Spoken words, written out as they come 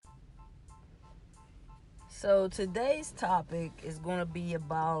So today's topic is going to be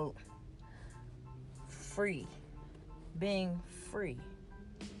about free, being free.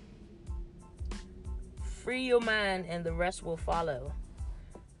 Free your mind and the rest will follow.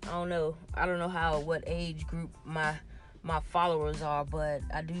 I don't know what age group my followers are, but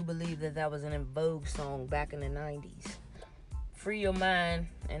I do believe that was an En Vogue song back in the 90s. Free your mind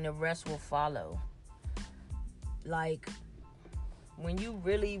and the rest will follow. Like, when you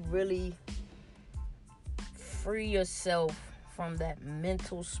really, really free yourself from that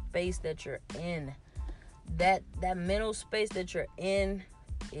mental space that you're in, that mental space that you're in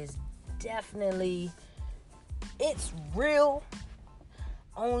is definitely, it's real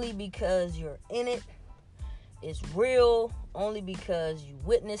only because you're in it. It's real only because you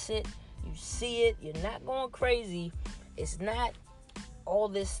witness it, you see it, you're not going crazy. It's not all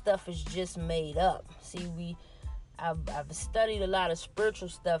this stuff is just made up. See, I've studied a lot of spiritual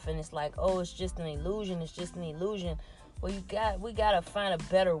stuff, and it's like, oh, it's just an illusion. It's just an illusion. Well, we gotta find a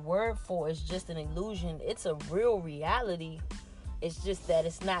better word for it. It's just an illusion. It's a real reality. It's just that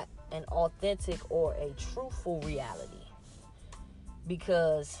it's not an authentic or a truthful reality,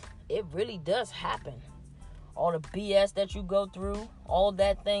 because it really does happen. All the BS that you go through, all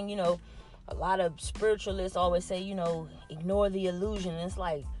that thing, a lot of spiritualists always say, ignore the illusion. And it's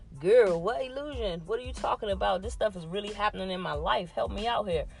like, girl, what illusion? What are you talking about? This stuff is really happening in my life. Help me out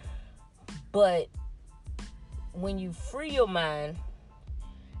here. But when you free your mind,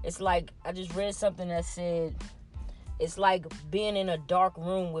 it's like, I just read something that said, it's like being in a dark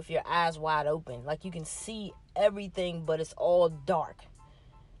room with your eyes wide open. Like, you can see everything, but it's all dark.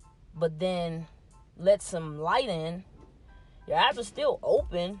 But then let some light in. Your eyes are still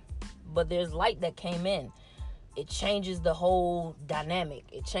open, but there's light that came in. It changes the whole dynamic.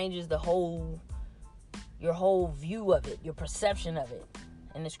 It changes your whole view of it, your perception of it.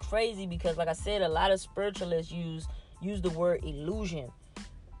 And it's crazy because, like I said, a lot of spiritualists use the word illusion.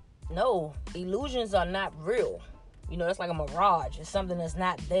 No, illusions are not real. It's like a mirage. It's something that's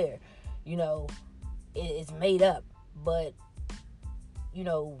not there. It's made up. But,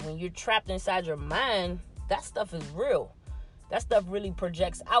 when you're trapped inside your mind, that stuff is real. That stuff really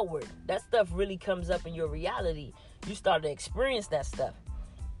projects outward. That stuff really comes up in your reality. You start to experience that stuff.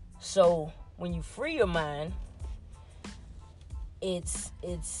 So when you free your mind, it's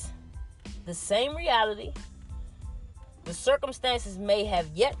the same reality. The circumstances may have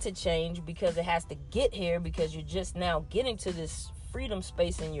yet to change because it has to get here, because you're just now getting to this freedom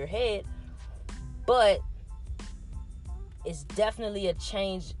space in your head. But it's definitely a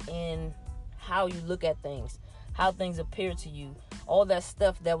change in how you look at things, how things appear to you. All that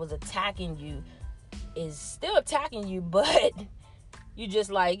stuff that was attacking you is still attacking you, but you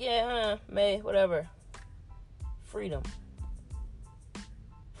just like, whatever. Freedom.